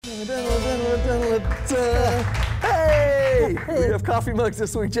Hey! We have coffee mugs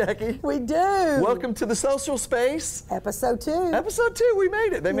this week, Jackie. We do. Welcome to the social space. Episode 2. Episode 2, we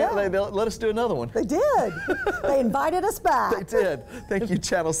made it. They let us do another one. They did. They invited us back. They did. Thank you,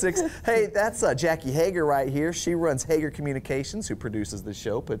 Channel 6. Hey, that's Jackie Hager right here. She runs Hager Communications, who produces the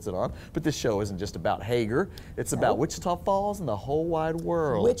show, puts it on. But this show isn't just about Hager. It's about Wichita Falls and the whole wide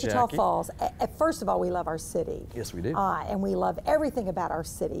world, Wichita Jackie. Falls. First of all, we love our city. Yes, we do. And we love everything about our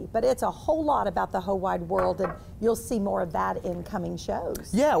city. But it's a whole lot about the whole wide world, and you'll see more of that in coming shows.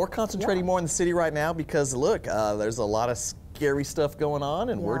 Yeah, we're concentrating more in the city right now because, look, there's a lot of scary stuff going on,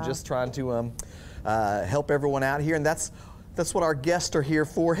 and we're just trying to help everyone out here, and that's what our guests are here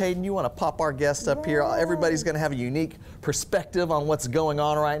for. Hayden, you want to pop our guest up here? Everybody's going to have a unique perspective on what's going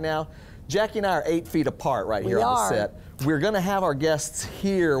on right now. Jackie and I are 8 feet apart right here on the set. We're going to have our guests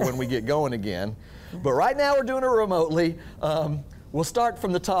here when we get going again, but right now we're doing it remotely. We'll start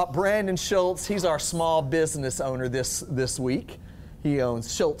from the top. Brandon Shultz, he's our small business owner this week. He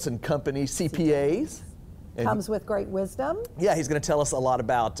owns Shultz and Company CPAs. And comes with great wisdom. Yeah, he's going to tell us a lot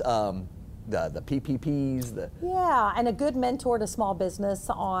about the PPPs. Yeah, and a good mentor to small business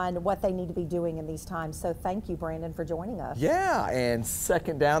on what they need to be doing in these times. So thank you, Brandon, for joining us. Yeah, and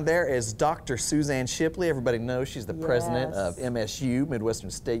second down there is Dr. Suzanne Shipay. Everybody knows she's the president of MSU,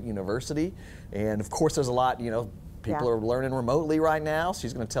 Midwestern State University. And of course, there's a lot, people are learning remotely right now.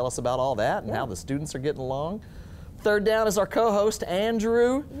 She's going to tell us about all that and how the students are getting along. Third down is our co-host,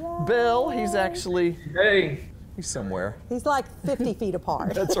 Andrew Bell. He's actually... He's somewhere. He's like 50 feet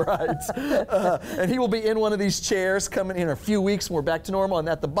apart. That's right. And he will be in one of these chairs coming in a few weeks when we're back to normal. And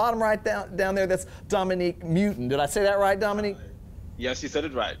at the bottom right down there, that's Dominique Mewton. Did I say that right, Dominique? Yes, you said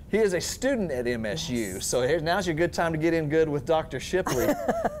it right. He is a student at MSU, so now's your good time to get in good with Dr. Shipley.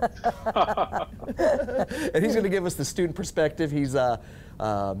 And he's going to give us the student perspective. He's a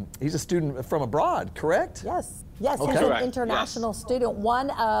student from abroad, correct? Yes. Yes, Okay. he's an international student,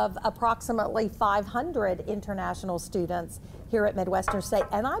 one of approximately 500 international students here at Midwestern State.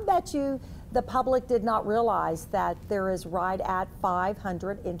 And I bet you the public did not realize that there is right at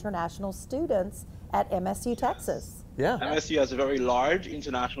 500 international students at MSU, Texas. Yeah. MSU has a very large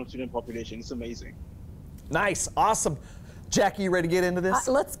international student population. It's amazing. Nice. Awesome. Jackie, you ready to get into this?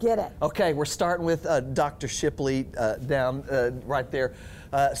 Let's get it. Okay, we're starting with Dr. Shipley down right there.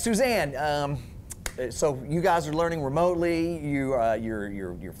 Suzanne, so you guys are learning remotely.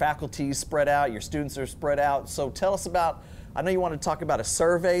 Your faculty's spread out. Your students are spread out. So tell us about. I know you want to talk about a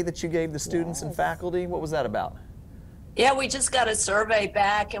survey that you gave the students and faculty. What was that about? Yeah, we just got a survey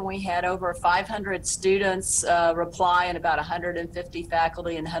back, and we had over 500 students reply and about 150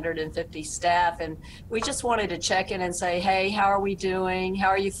 faculty and 150 staff. And we just wanted to check in and say, hey, how are we doing? How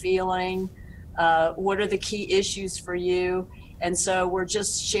are you feeling? What are the key issues for you? And so we're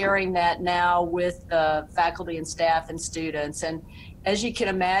just sharing that now with the faculty and staff and students. And as you can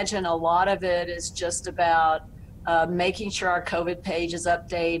imagine, a lot of it is just about making sure our COVID page is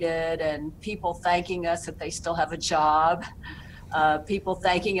updated, and people thanking us that they still have a job, people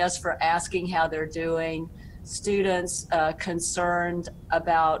thanking us for asking how they're doing, students concerned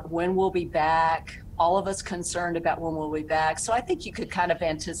about when we'll be back, all of us concerned about when we'll be back. So I think you could kind of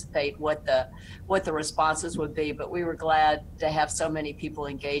anticipate what the responses would be, but we were glad to have so many people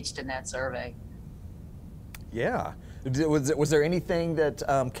engaged in that survey. Yeah. Was there anything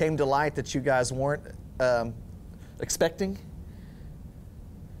that came to light that you guys weren't expecting?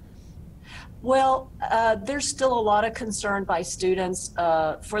 Well, there's still a lot of concern by students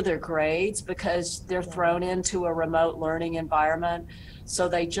for their grades because they're thrown into a remote learning environment. So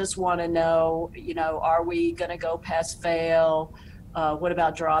they just want to know, are we going to go pass fail? What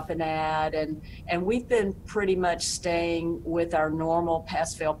about drop and add? And we've been pretty much staying with our normal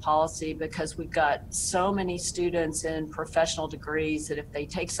pass fail policy because we've got so many students in professional degrees that if they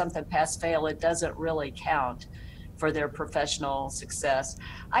take something pass fail, it doesn't really count for their professional success.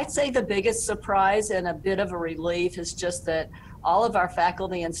 I'd say the biggest surprise and a bit of a relief is just that all of our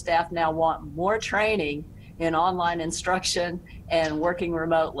faculty and staff now want more training in online instruction and working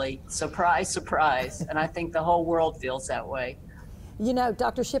remotely. Surprise, surprise. And I think the whole world feels that way.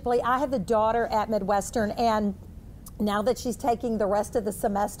 Dr. Shipley, I have a daughter at Midwestern, and now that she's taking the rest of the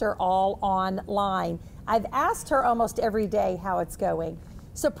semester all online, I've asked her almost every day how it's going.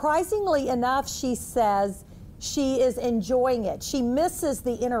 Surprisingly enough, she says she is enjoying it. She misses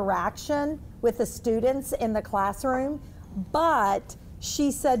the interaction with the students in the classroom, but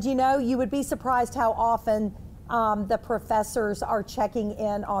she said, you would be surprised how often the professors are checking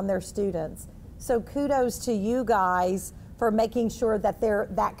in on their students. So kudos to you guys for making sure that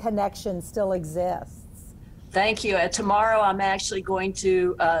that connection still exists. Thank you. Tomorrow I'm actually going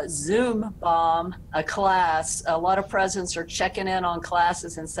to Zoom bomb a class. A lot of presidents are checking in on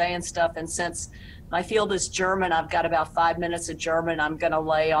classes and saying stuff. And since my field is German, I've got about 5 minutes of German. I'm going to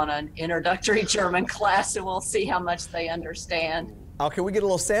lay on an introductory German class, and we'll see how much they understand. Oh, can we get a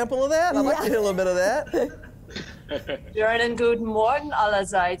little sample of that? I'd like to hear a little bit of that. Schönen guten Morgen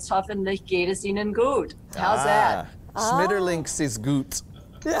allerseits. Hoffentlich geht es Ihnen gut. How's that? Schmetterlings is gut.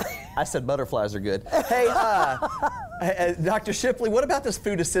 I said butterflies are good. Hey, Dr. Shipley, what about this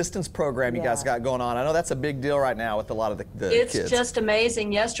food assistance program you guys got going on? I know that's a big deal right now with a lot of the kids. It's just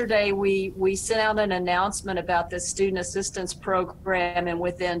amazing. Yesterday, we sent out an announcement about this student assistance program, and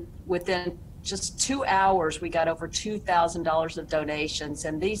within just 2 hours, we got over $2,000 of donations.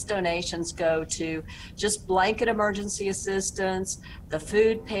 And these donations go to just blanket emergency assistance, the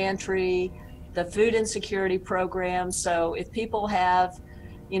food pantry, the food insecurity program. So if people have,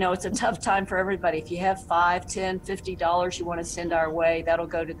 you know, it's a tough time for everybody. If you have $5, $10, $50 you want to send our way, that'll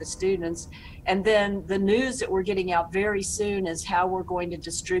go to the students. And then the news that we're getting out very soon is how we're going to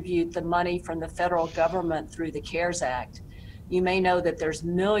distribute the money from the federal government through the CARES Act. You may know that there's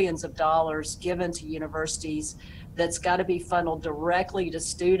millions of dollars given to universities that's got to be funneled directly to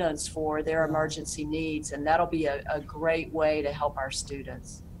students for their emergency needs. And that'll be a great way to help our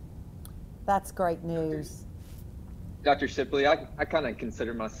students. That's great news. Dr. Shipley, I kind of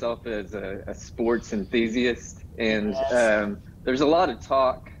consider myself as a sports enthusiast, and there's a lot of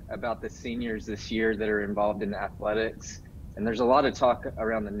talk about the seniors this year that are involved in athletics, and there's a lot of talk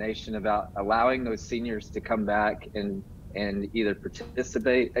around the nation about allowing those seniors to come back and either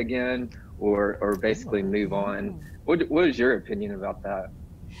participate again or basically move on. What is your opinion about that?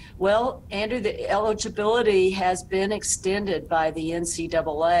 Well, Andrew, the eligibility has been extended by the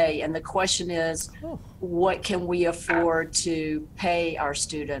NCAA, and the question is, what can we afford to pay our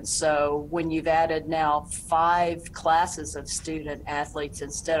students? So when you've added now 5 classes of student athletes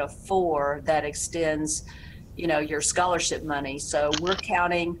instead of 4, that extends, you know, your scholarship money. So we're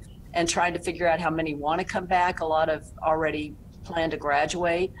counting and trying to figure out how many want to come back. A lot of already plan to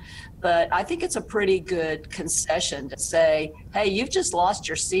graduate. But I think it's a pretty good concession to say, hey, you've just lost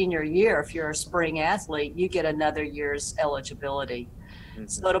your senior year. If you're a spring athlete, you get another year's eligibility.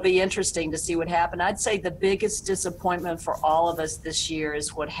 So it'll be interesting to see what happened. I'd say the biggest disappointment for all of us this year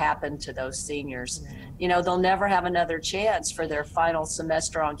is what happened to those seniors. You know, they'll never have another chance for their final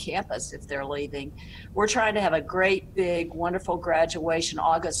semester on campus if they're leaving. We're trying to have a great, big, wonderful graduation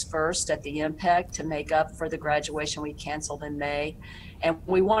August 1st at the Impact to make up for the graduation we canceled in May. And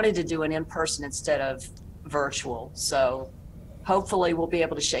we wanted to do an in-person instead of virtual. So hopefully we'll be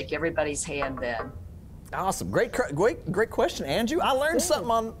able to shake everybody's hand then. Awesome. Great question, Andrew. I learned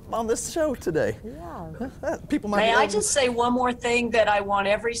something on this show today. Yeah. People might May I just say one more thing that I want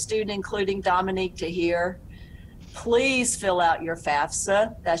every student, including Dominique, to hear? Please fill out your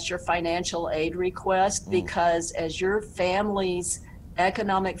FAFSA. That's your financial aid request, because as your family's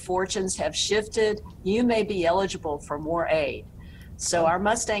economic fortunes have shifted, you may be eligible for more aid. So our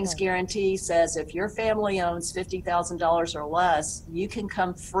Mustangs guarantee says if your family owns $50,000 or less, you can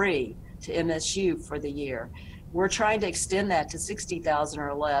come free to MSU for the year. We're trying to extend that to 60,000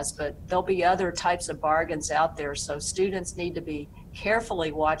 or less, but there'll be other types of bargains out there. So students need to be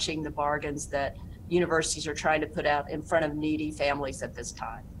carefully watching the bargains that universities are trying to put out in front of needy families at this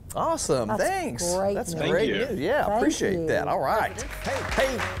time. Awesome. That's Thanks. great That's news. great Thank you. news. Yeah, Thank appreciate you. that. All right.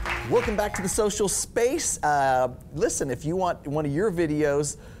 Hey, welcome back to the social space. Listen, if you want one of your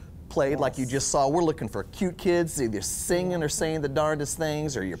videos played like you just saw, we're looking for cute kids either singing or saying the darndest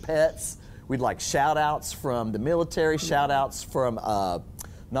things, or your pets. We'd like shout outs from the military, shout outs from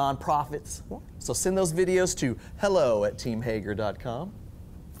nonprofits. So send those videos to hello@teamhager.com.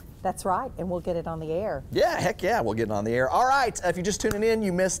 That's right, and we'll get it on the air. Yeah, heck yeah, we'll get it on the air. All right, if you're just tuning in,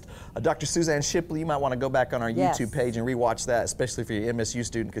 you missed Dr. Suzanne Shipay. You might want to go back on our YouTube page and rewatch that, especially for your MSU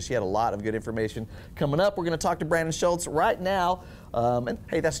student, because she had a lot of good information. Coming up, we're going to talk to Brandon Shultz right now. And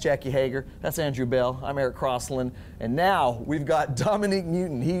hey, that's Jackie Hager. That's Andrew Bell. I'm Eric Crossland. And now we've got Dominique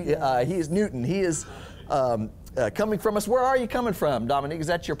Mewton. He is Newton. He is coming from us. Where are you coming from, Dominique? Is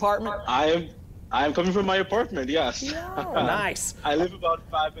that your apartment? I am coming from my apartment, yes. Nice. I live about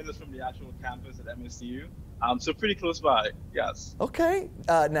 5 minutes from the actual campus at MSU, so pretty close by, yes. Okay.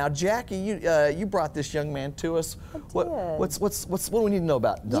 Now, Jackie, you brought this young man to us. What do we need to know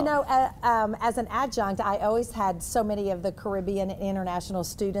about Dom? You know, as an adjunct, I always had so many of the Caribbean and international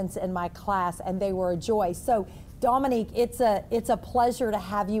students in my class, and they were a joy. So, Dominique, it's a pleasure to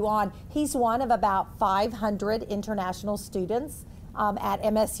have you on. He's one of about 500 international students at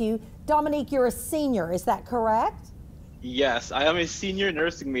MSU. Dominique, you're a senior, is that correct? Yes, I am a senior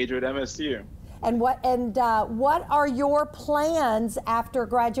nursing major at MSU. And what are your plans after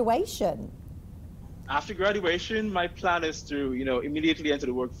graduation? After graduation, my plan is to, immediately enter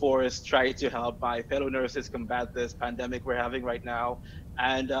the workforce, try to help my fellow nurses combat this pandemic we're having right now,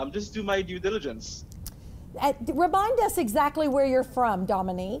 and just do my due diligence. Remind us exactly where you're from,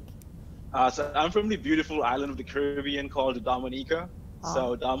 Dominique. So I'm from the beautiful island of the Caribbean called Dominica.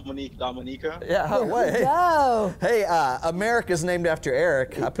 So Dominica. Yeah, wait. Hey, America's named after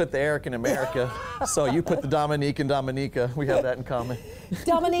Eric. I put the Eric in America. So you put the Dominique in Dominica. We have that in common.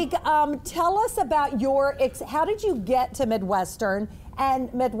 Dominique, tell us about how did you get to Midwestern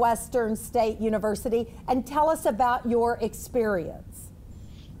and Midwestern State University, and tell us about your experience.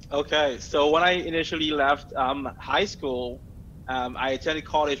 Okay, so when I initially left high school, I attended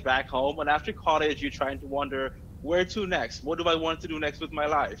college back home, and after college, you're trying to wonder, where to next? What do I want to do next with my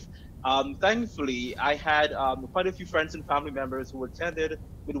life? Thankfully, I had quite a few friends and family members who attended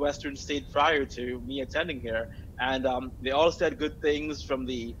Midwestern State prior to me attending here. And they all said good things, from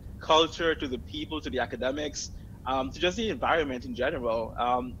the culture to the people to the academics, to just the environment in general.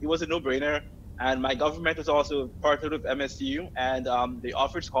 It was a no-brainer. And my government was also partnered with MSU, and they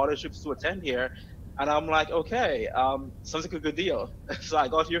offered scholarships to attend here. And I'm like, okay, sounds like a good deal. So I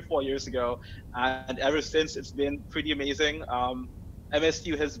got here 4 years ago, and ever since it's been pretty amazing.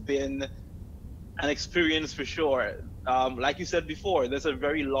 MSU has been an experience for sure. Like you said before, there's a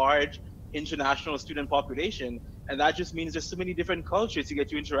very large international student population, and that just means there's so many different cultures you get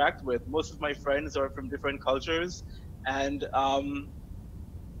to interact with. Most of my friends are from different cultures, and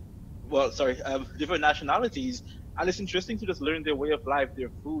different nationalities. And it's interesting to just learn their way of life, their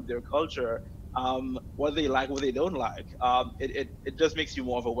food, their culture, what they like, what they don't like. It just makes you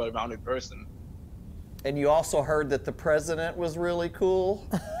more of a well-rounded person. And you also heard that the president was really cool.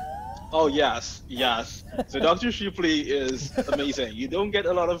 Oh, yes. So Dr. Shipley is amazing. You don't get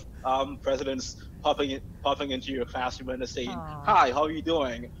a lot of presidents popping into your classroom and saying, "Hi, how are you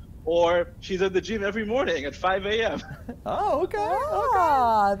doing?" Or she's at the gym every morning at 5 a.m. Oh, okay.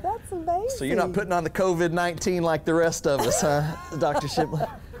 Ah, that's amazing. So you're not putting on the COVID-19 like the rest of us, huh, Dr. Shipley?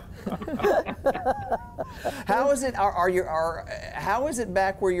 How is it? How is it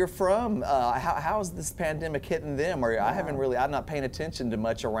back where you're from? How is this pandemic hitting them? I'm not paying attention to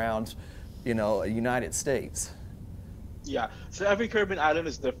much around, United States. Yeah, so every Caribbean island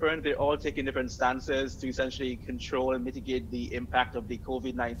is different. They're all taking different stances to essentially control and mitigate the impact of the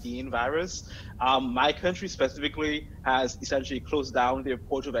COVID-19 virus. My country specifically has essentially closed down their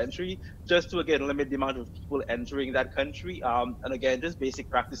port of entry just to, again, limit the amount of people entering that country. And again, just basic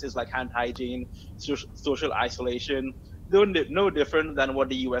practices like hand hygiene, social isolation, no different than what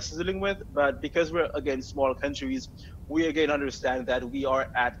the US is dealing with. But because we're, again, small countries, we again understand that we are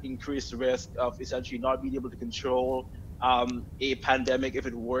at increased risk of essentially not being able to control a pandemic if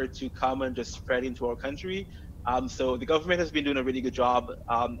it were to come and just spread into our country. So the government has been doing a really good job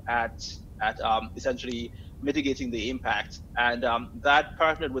at essentially mitigating the impact. And that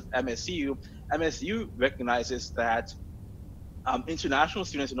partnered with MSU. MSU recognizes that international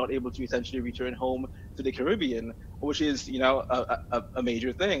students are not able to essentially return home to the Caribbean, which is, a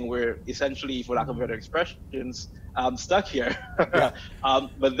major thing. We're essentially, for lack of better expressions, stuck here. Yeah.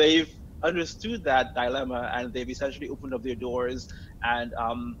 But they've understood that dilemma, and they've essentially opened up their doors and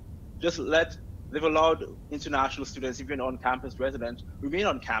they've allowed international students, if you're an on-campus resident, remain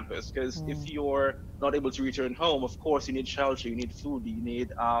on campus, because if you're not able to return home, of course you need shelter, you need food, you need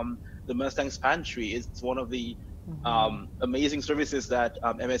the Mustang's Pantry. It's one of the amazing services that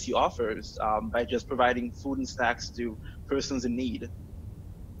MSU offers by just providing food and snacks to persons in need.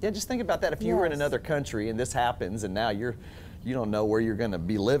 Yeah, just think about that. If you were in another country and this happens, and now you don't know where you're going to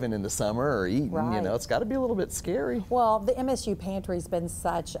be living in the summer or eating, it's got to be a little bit scary. Well, the MSU Pantry's been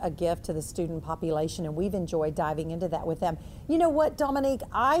such a gift to the student population, and we've enjoyed diving into that with them. You know what, Dominique?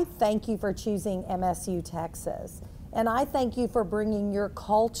 I thank you for choosing MSU Texas, and I thank you for bringing your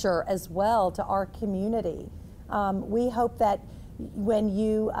culture as well to our community. We hope that when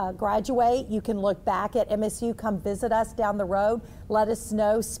you graduate, you can look back at MSU, come visit us down the road, let us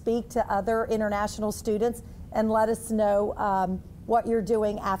know, speak to other international students, and let us know what you're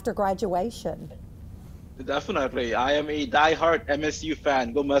doing after graduation. Definitely. I am a diehard MSU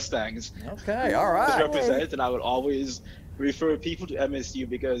fan. Go Mustangs. Okay, all right. Represent, and I will always refer people to MSU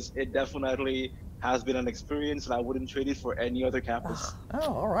because it definitely has been an experience, and I wouldn't trade it for any other campus.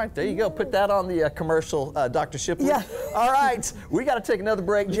 Oh, all right. There you go. Put that on the commercial, Dr. Shipley. Yeah. All right. We got to take another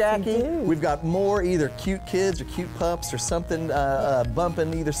break, Jackie. We've got more either cute kids or cute pups or something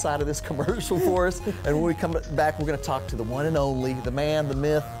bumping either side of this commercial for us. And when we come back, we're going to talk to the one and only, the man, the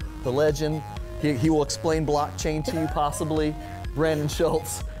myth, the legend. He will explain blockchain to you, possibly. Brandon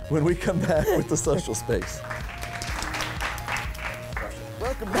Shultz. when we come back with the social space.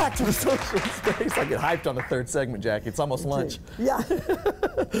 Welcome back to the social space. I get hyped on the third segment, Jackie. It's almost lunch. Yeah.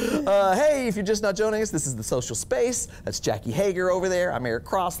 Hey, if you're just not joining us, this is the social space. That's Jackie Hager over there. I'm Eric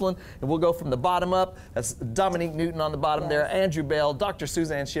Crossland, and we'll go from the bottom up. That's Dominique Mewton on the bottom there, Andrew Bell, Dr.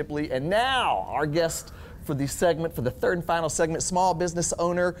 Suzanne Shipley, and now our guest for the segment, for the third and final segment, small business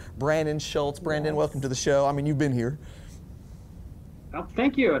owner Brandon Shultz. Brandon, welcome to the show. I mean, you've been here. Oh,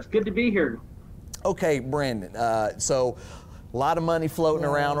 thank you. It's good to be here. Okay, Brandon. So a lot of money floating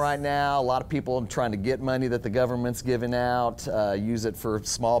around right now. A lot of people trying to get money that the government's giving out, use it for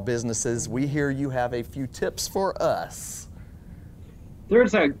small businesses. We hear you have a few tips for us.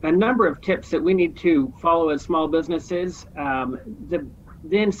 There's a number of tips that we need to follow as small businesses.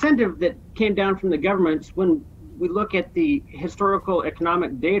 The incentive that came down from the government, when we look at the historical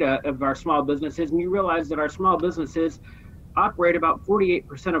economic data of our small businesses, and you realize that our small businesses operate about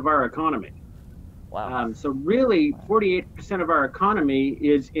 48% of our economy. Wow. So really, 48% of our economy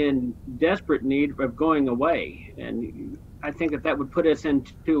is in desperate need of going away. And I think that would put us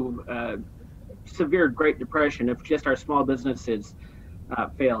into severe Great Depression if just our small businesses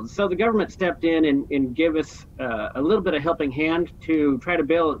failed. So the government stepped in and gave us a little bit of helping hand to try to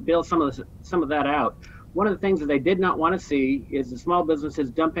bail some of that out. One of the things that they did not want to see is the small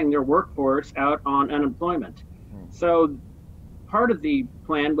businesses dumping their workforce out on unemployment. So part of the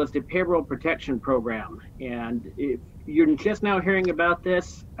plan was the payroll protection program. And if you're just now hearing about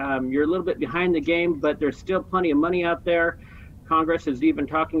this, you're a little bit behind the game, but there's still plenty of money out there. Congress is even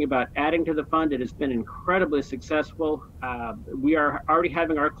talking about adding to the fund. It has been incredibly successful. We are already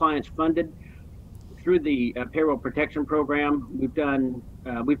having our clients funded through the payroll protection program.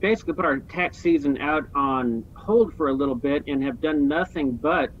 We've basically put our tax season out on hold for a little bit and have done nothing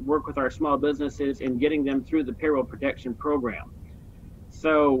but work with our small businesses and getting them through the payroll protection program.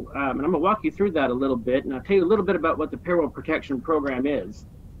 So, and I'm going to walk you through that a little bit, and I'll tell you a little bit about what the payroll protection program is.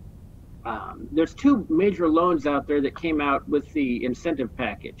 There's two major loans out there that came out with the incentive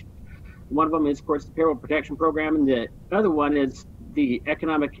package. One of them is, of course, the payroll protection program, and the other one is the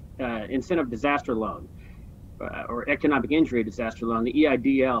economic incentive disaster loan, or economic injury disaster loan. The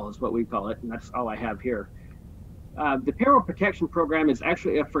EIDL is what we call it, and that's all I have here. The payroll protection program is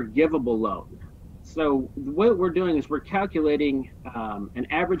actually a forgivable loan. So what we're doing is we're calculating an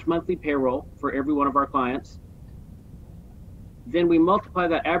average monthly payroll for every one of our clients. Then we multiply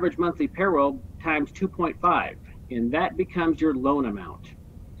that average monthly payroll times 2.5, and that becomes your loan amount.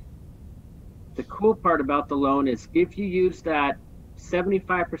 The cool part about the loan is if you use that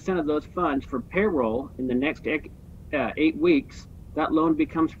 75% of those funds for payroll in the next 8 weeks, that loan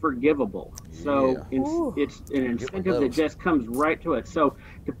becomes forgivable. So it's an incentive that just comes right to it. So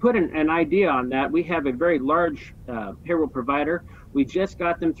to put an idea on that, we have a very large payroll provider. We just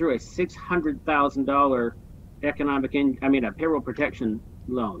got them through a $600,000 a payroll protection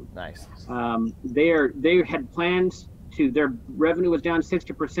loan. Nice. They had plans their revenue was down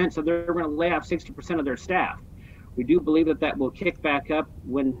 60%, so they're going to lay off 60% of their staff. We do believe that will kick back up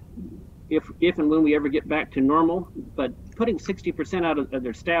if and when we ever get back to normal, but putting 60% out of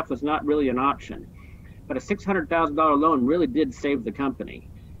their staff was not really an option. But a $600,000 loan really did save the company.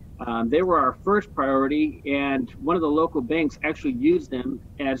 They were our first priority, and one of the local banks actually used them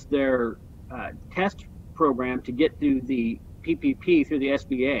as their test program to get through the PPP through the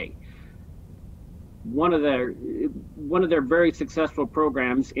SBA. One of their very successful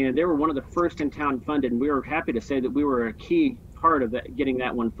programs, and they were one of the first in town funded, and we were happy to say that we were a key part of that, getting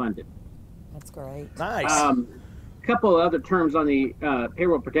that one funded. That's great. Nice. Couple of other terms on the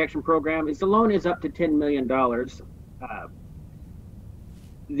payroll protection program is the loan is up to $10 million.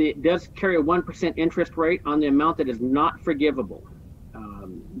 It does carry a 1% interest rate on the amount that is not forgivable.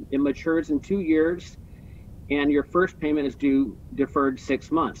 It matures in 2 years, and your first payment is due deferred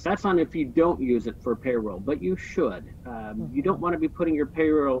 6 months. That's on if you don't use it for payroll, but you should. You don't want to be putting your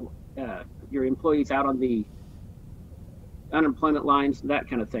payroll, your employees out on the unemployment lines, that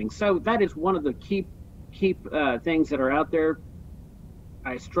kind of thing. So that is one of the key things that are out there.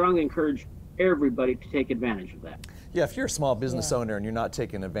 I strongly encourage everybody to take advantage of that. Yeah, if you're a small business owner and you're not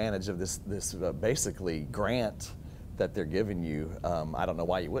taking advantage of this basically grant that they're giving you, I don't know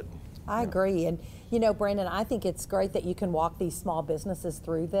why you wouldn't. I agree. And, Brandon, I think it's great that you can walk these small businesses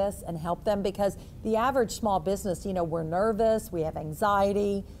through this and help them, because the average small business, we're nervous, we have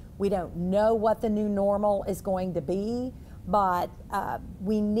anxiety, we don't know what the new normal is going to be, but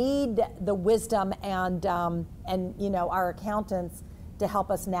we need the wisdom and our accountants to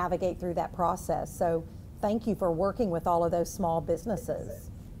help us navigate through that process. So thank you for working with all of those small businesses.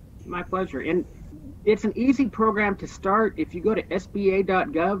 My pleasure. And It's an easy program to start. If you go to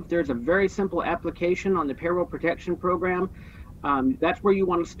sba.gov, there's a very simple application on the payroll protection program. That's where you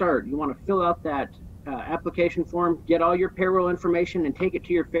want to start. You want to fill out that application form, get all your payroll information, and take it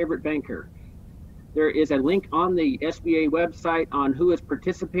to your favorite banker. There is a link on the SBA website on who is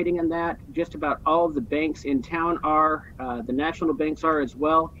participating in that. Just about all of the banks in town are. The national banks are as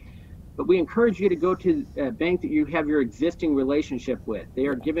well. But we encourage you to go to a bank that you have your existing relationship with. They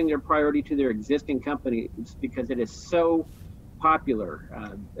are giving their priority to their existing companies because it is so popular.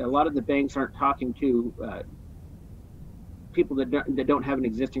 A lot of the banks aren't talking to people that don't have an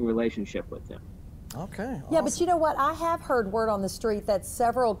existing relationship with them. Okay. Awesome. Yeah, but you know what? I have heard word on the street that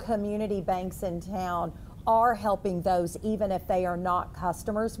several community banks in town are helping those, even if they are not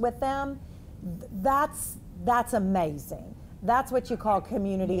customers with them. That's amazing. That's what you call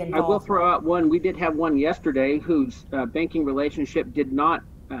community involvement. I will throw out one. We did have one yesterday whose banking relationship did not.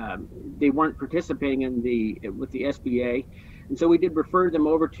 They weren't participating with the SBA, and so we did refer them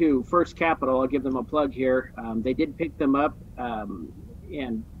over to First Capital. I'll give them a plug here. They did pick them up,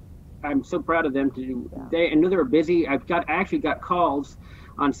 and I'm so proud of them. I knew they were busy. I actually got calls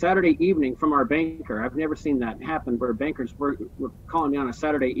on Saturday evening from our banker. I've never seen that happen where bankers were calling me on a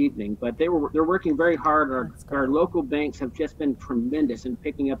Saturday evening, but they're working very hard. Our local banks have just been tremendous in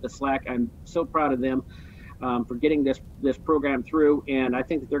picking up the slack. I'm so proud of them for getting this program through, and I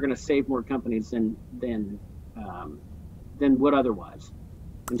think that they're going to save more companies than would otherwise.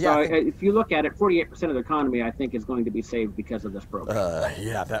 And so if you look at it, 48% of the economy, I think, is going to be saved because of this program.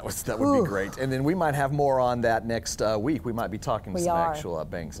 Yeah, that would be great. And then we might have more on that next week. We might be talking with some actual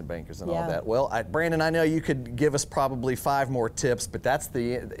banks and bankers and all that. Well, Brandon, I know you could give us probably 5 more tips, but that's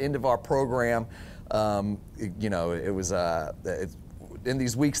the end of our program. You know, it was in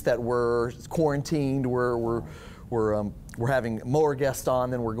these weeks that we're quarantined, we're having more guests on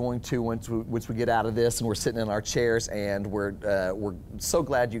than we're going to once we get out of this, and we're sitting in our chairs, and we're so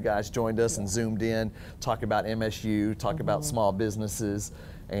glad you guys joined us and zoomed in, talk about MSU, talk about small businesses,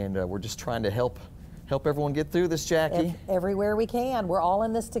 and we're just trying to help everyone get through this, Jackie. Everywhere we can. We're all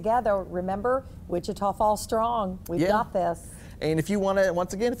in this together. Remember, Wichita Falls strong. We've got this. And if you want to,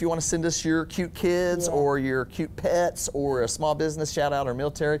 once again, if you want to send us your cute kids or your cute pets or a small business shout out or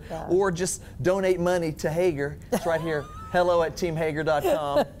military, or just donate money to Hager, it's right here.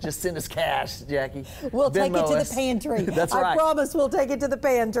 hello@teamhager.com. Just send us cash, Jackie. We'll take it to the pantry. That's right. I promise we'll take it to the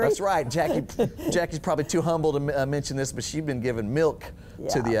pantry. That's right. Jackie's probably too humble to mention this, but she's been giving milk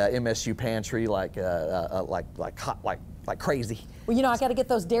to the MSU pantry like crazy. Well, you know, I got to get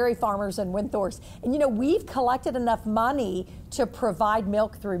those dairy farmers in Windthorst. And, you know, we've collected enough money to provide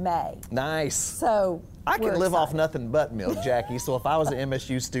milk through May. Nice. So I could live off nothing but milk, Jackie. So if I was an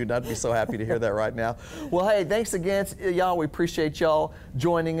MSU student, I'd be so happy to hear that right now. Well, hey, thanks again, y'all. We appreciate y'all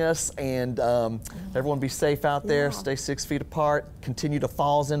joining us. And everyone be safe out there. Stay 6 feet apart. Continue to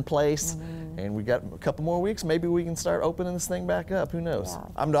falls in place. And we got a couple more weeks. Maybe we can start opening this thing back up. Who knows?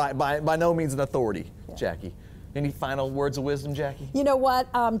 I'm not by no means an authority, Jackie. Any final words of wisdom, Jackie? You know what?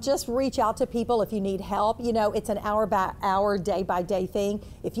 Just reach out to people if you need help. You know, it's an hour by hour, day by day thing.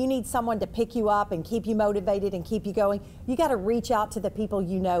 If you need someone to pick you up and keep you motivated and keep you going, you got to reach out to the people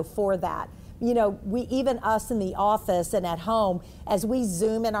you know for that. You know, even us in the office and at home, as we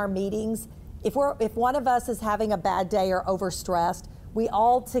Zoom in our meetings, if one of us is having a bad day or overstressed, we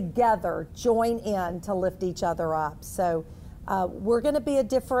all together join in to lift each other up. So we're going to be a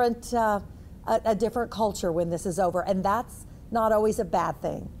different culture when this is over, and that's not always a bad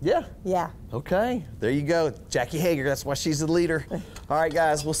thing. Yeah. Okay, there you go. Jackie Hager, that's why she's the leader. All right,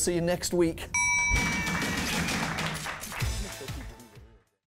 guys, we'll see you next week.